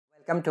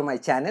Welcome to my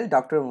channel,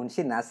 Dr.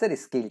 Munshi Naser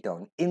Skill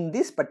Tone. In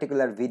this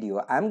particular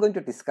video, I am going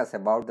to discuss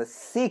about the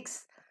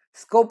 6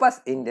 Scopus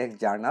Index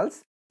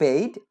journals,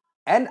 paid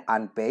and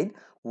unpaid,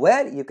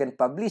 where you can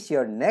publish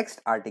your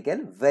next article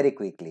very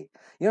quickly.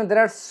 There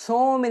are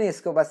so many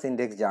Scopus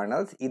Index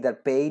journals, either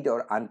paid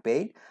or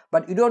unpaid,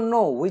 but you don't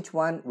know which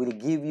one will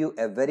give you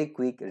a very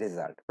quick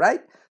result,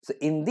 right? So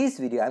in this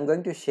video, I'm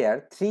going to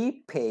share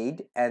 3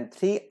 paid and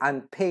 3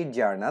 unpaid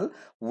journal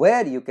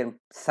where you can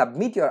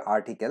submit your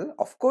article.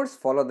 Of course,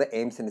 follow the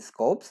aims and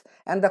scopes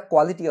and the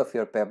quality of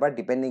your paper.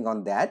 Depending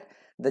on that,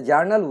 the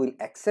journal will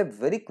accept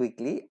very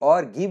quickly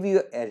or give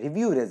you a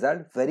review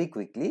result very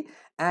quickly,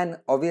 and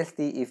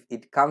obviously if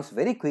it comes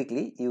very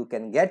quickly, you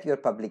can get your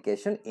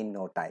publication in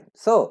no time.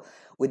 So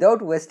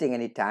without wasting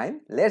any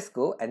time, let's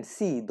go and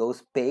see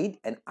those paid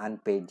and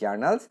unpaid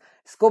journals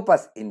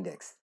Scopus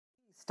Index.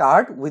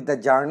 Start with the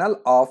Journal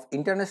of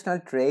International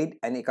Trade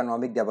and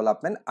Economic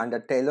Development under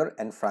Taylor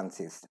and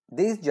Francis.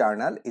 This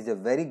journal is a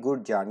very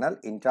good journal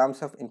in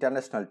terms of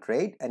international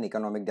trade and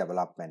economic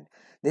development.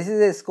 This is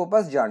a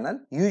Scopus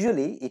journal.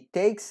 Usually it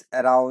takes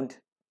around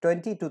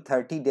 20 to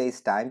 30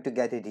 days time to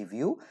get a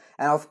review,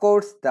 and of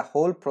course the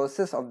whole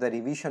process of the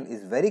revision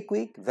is very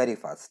quick, very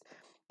fast.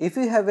 If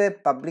you have a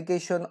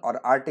publication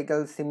or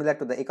article similar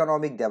to the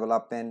economic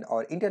development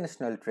or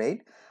international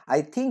trade,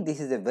 I think this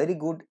is a very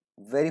good,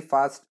 very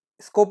fast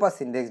Scopus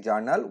Index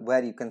journal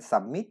where you can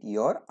submit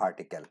your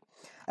article,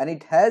 and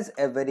it has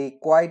a very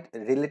quite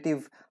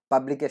relative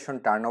publication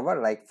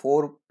turnover, like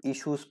 4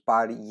 issues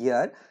per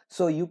year,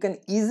 so you can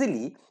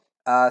easily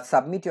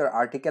submit your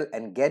article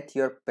and get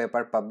your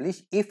paper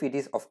published if it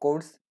is, of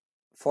course,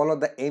 follow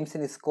the aims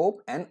and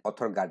scope and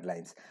author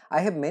guidelines.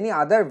 I have many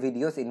other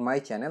videos in my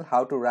channel,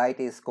 how to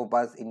write a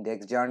Scopus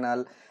Index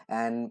journal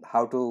and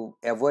how to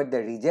avoid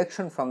the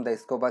rejection from the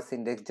Scopus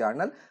Index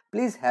journal.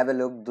 Please have a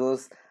look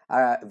those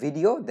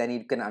video, then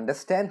you can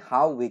understand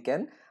how we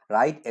can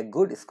write a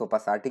good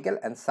Scopus article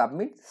and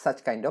submit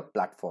such kind of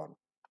platform.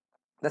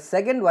 The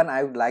second one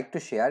I would like to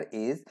share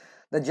is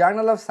the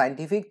Journal of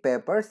Scientific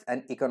Papers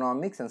and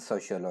Economics and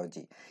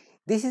Sociology.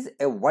 This is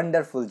a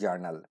wonderful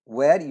journal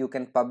where you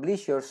can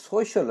publish your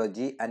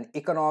sociology and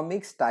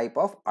economics type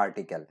of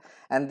article,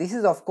 and this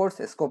is of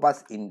course a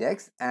Scopus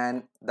Index,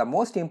 and the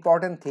most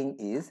important thing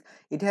is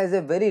it has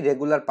a very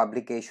regular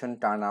publication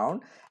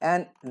turnaround,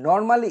 and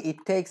normally it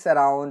takes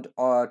around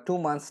 2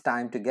 months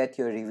time to get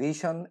your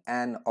revision,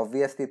 and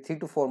obviously 3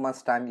 to 4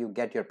 months time you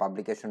get your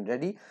publication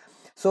ready.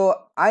 So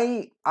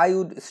I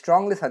would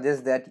strongly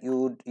suggest that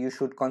you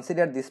should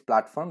consider this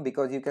platform,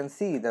 because you can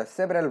see the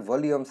several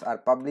volumes are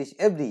published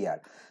every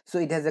year, so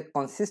it has a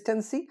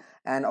consistency,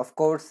 and of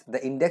course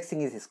the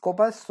indexing is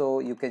Scopus, so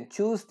you can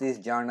choose this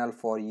journal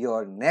for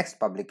your next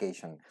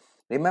publication.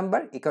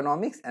 Remember,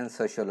 economics and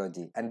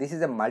sociology, and this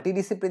is a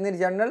multidisciplinary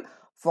journal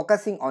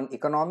focusing on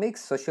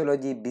economics,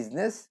 sociology,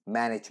 business,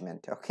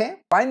 management.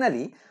 Okay,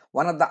 finally,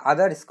 one of the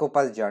other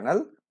Scopus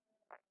journal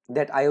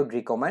that I would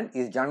recommend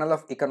is Journal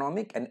of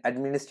Economic and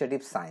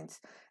Administrative Science.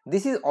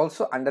 This is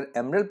also under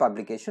Emerald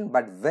publication,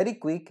 but very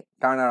quick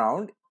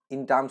turnaround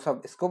in terms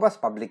of Scopus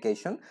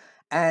publication.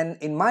 And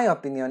in my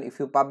opinion, if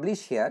you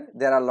publish here,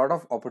 there are a lot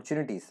of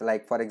opportunities.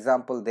 Like for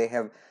example, they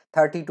have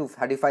 30 to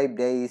 35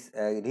 days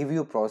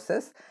review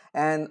process,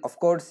 and of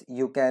course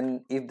you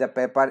can, if the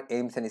paper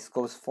aims and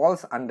scopes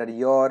falls under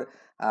your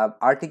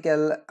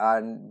article,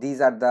 and these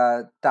are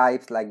the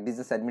types like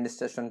business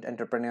administration,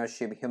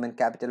 entrepreneurship, human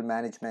capital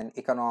management,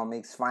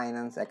 economics,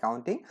 finance,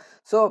 accounting.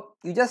 So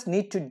you just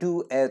need to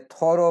do a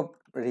thorough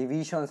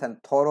revisions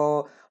and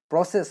thorough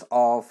process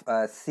of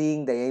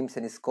seeing the aims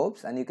and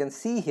scopes, and you can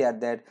see here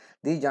that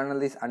this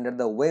journal is under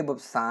the Web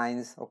of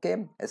Science.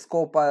 Okay,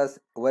 Scopus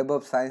Web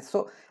of Science.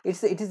 So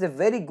it is a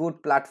very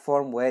good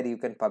platform where you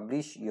can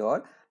publish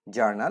your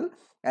journal,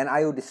 and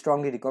I would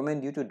strongly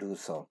recommend you to do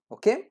so.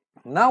 Okay,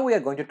 now we are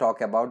going to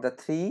talk about the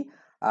 3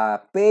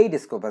 paid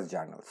Scopus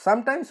journals.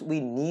 Sometimes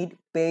we need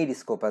paid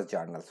Scopus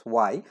journals.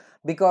 Why?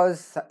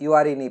 Because you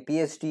are in a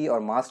PhD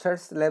or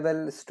master's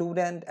level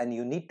student and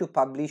you need to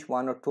publish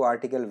 1 or 2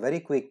 articles very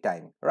quick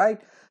time, right?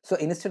 So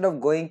instead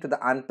of going to the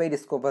unpaid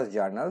Scopus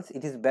journals,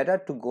 it is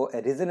better to go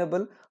a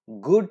reasonable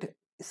good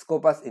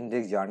Scopus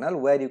Index journal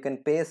where you can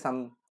pay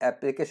some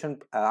application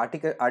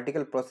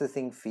article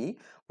processing fee,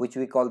 which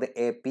we call the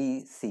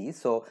APC.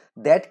 So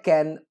that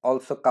can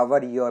also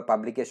cover your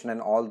publication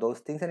and all those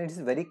things, and it is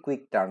very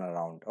quick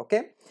turnaround.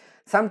 Okay,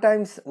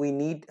 sometimes we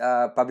need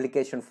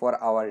publication for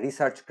our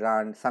research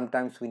grant,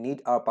 sometimes we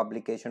need our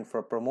publication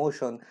for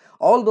promotion.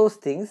 All those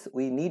things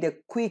we need a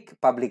quick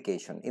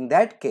publication. In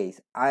that case,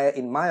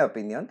 in my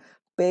opinion,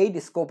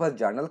 paid Scopus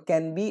journal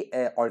can be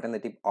an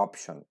alternative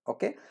option.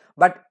 Okay,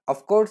 but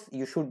of course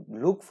you should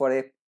look for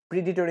a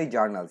predatory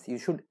journals. You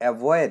should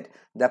avoid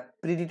the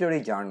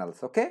predatory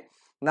journals. Okay,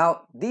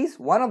 now this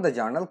one of the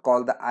journal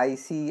called the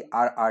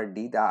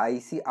ICRRD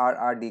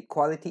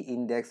Quality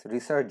Index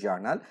Research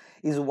Journal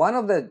is one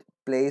of the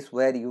place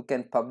where you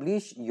can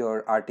publish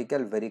your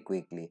article very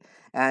quickly,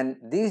 and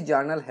this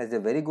journal has a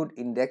very good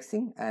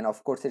indexing, and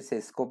of course it's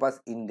a Scopus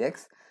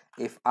Index.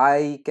 If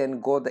I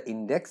can go the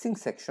indexing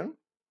section,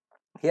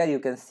 Here you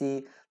can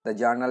see the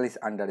journal is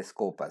under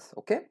Scopus,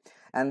 okay,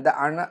 and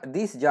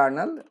this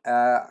journal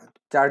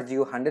charge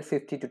you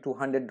 $150 to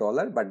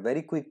 $200, but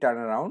very quick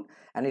turnaround,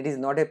 and it is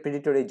not a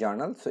predatory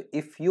journal. So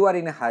if you are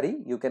in a hurry,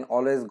 you can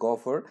always go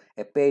for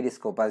a paid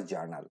Scopus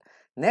journal.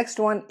 Next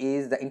one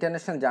is the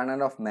International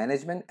Journal of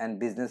Management and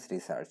Business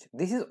Research.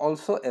 This is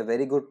also a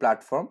very good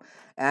platform,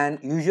 and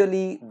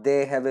usually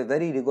they have a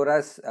very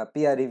rigorous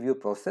peer review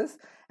process,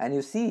 and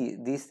you see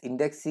this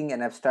indexing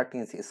and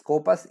abstracting is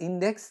Scopus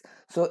index.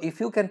 So if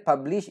you can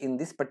publish in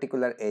this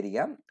particular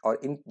area or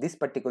in this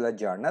particular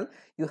journal,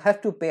 you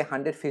have to pay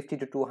 $150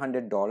 to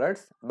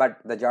 $200, but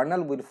the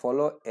journal will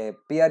follow a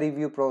peer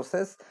review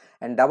process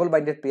and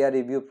double-binded peer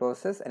review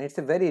process, and it's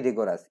a very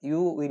rigorous. You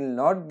will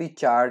not be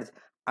charged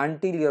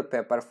until your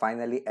paper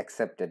finally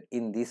accepted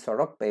in this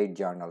sort of paid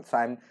journal. So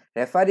I'm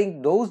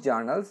referring those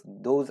journals,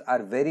 those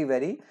are very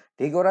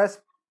rigorous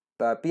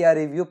peer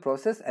review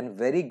process and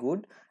very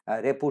good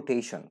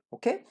reputation,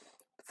 okay.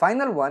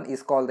 Final one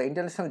is called the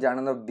International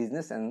Journal of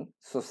Business and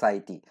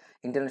Society.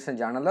 International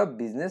Journal of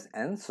Business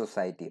and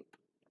Society.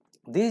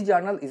 This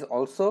journal is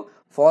also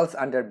falls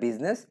under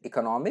business,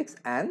 economics,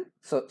 and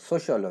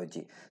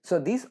sociology. So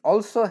these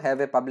also have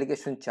a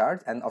publication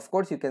charge, and of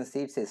course you can see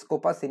it's a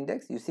Scopus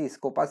index. You see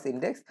Scopus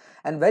index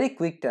and very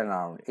quick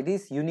turnaround. It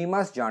is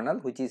Unimas journal,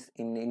 which is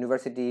in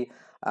university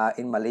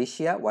in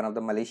Malaysia, one of the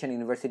Malaysian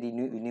university,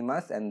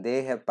 Unimas, and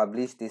they have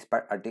published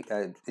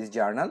this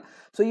journal.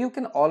 So you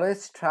can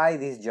always try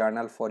this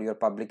journal for your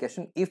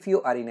publication if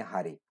you are in a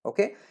hurry,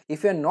 okay.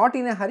 If you are not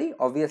in a hurry,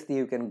 obviously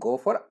you can go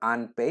for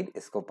unpaid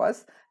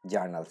Scopus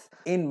journals.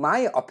 In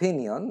my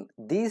opinion,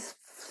 these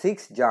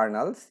 6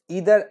 journals,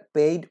 either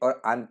paid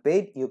or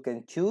unpaid, you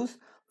can choose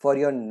for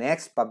your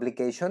next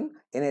publication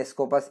in a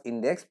Scopus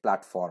index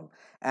platform.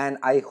 And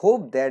I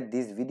hope that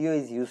this video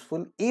is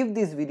useful. If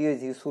this video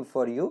is useful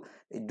for you,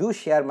 do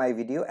share my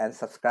video and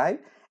subscribe,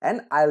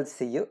 and I'll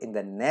see you in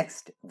the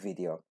next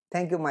video.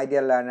 Thank you, my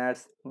dear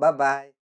learners. Bye bye.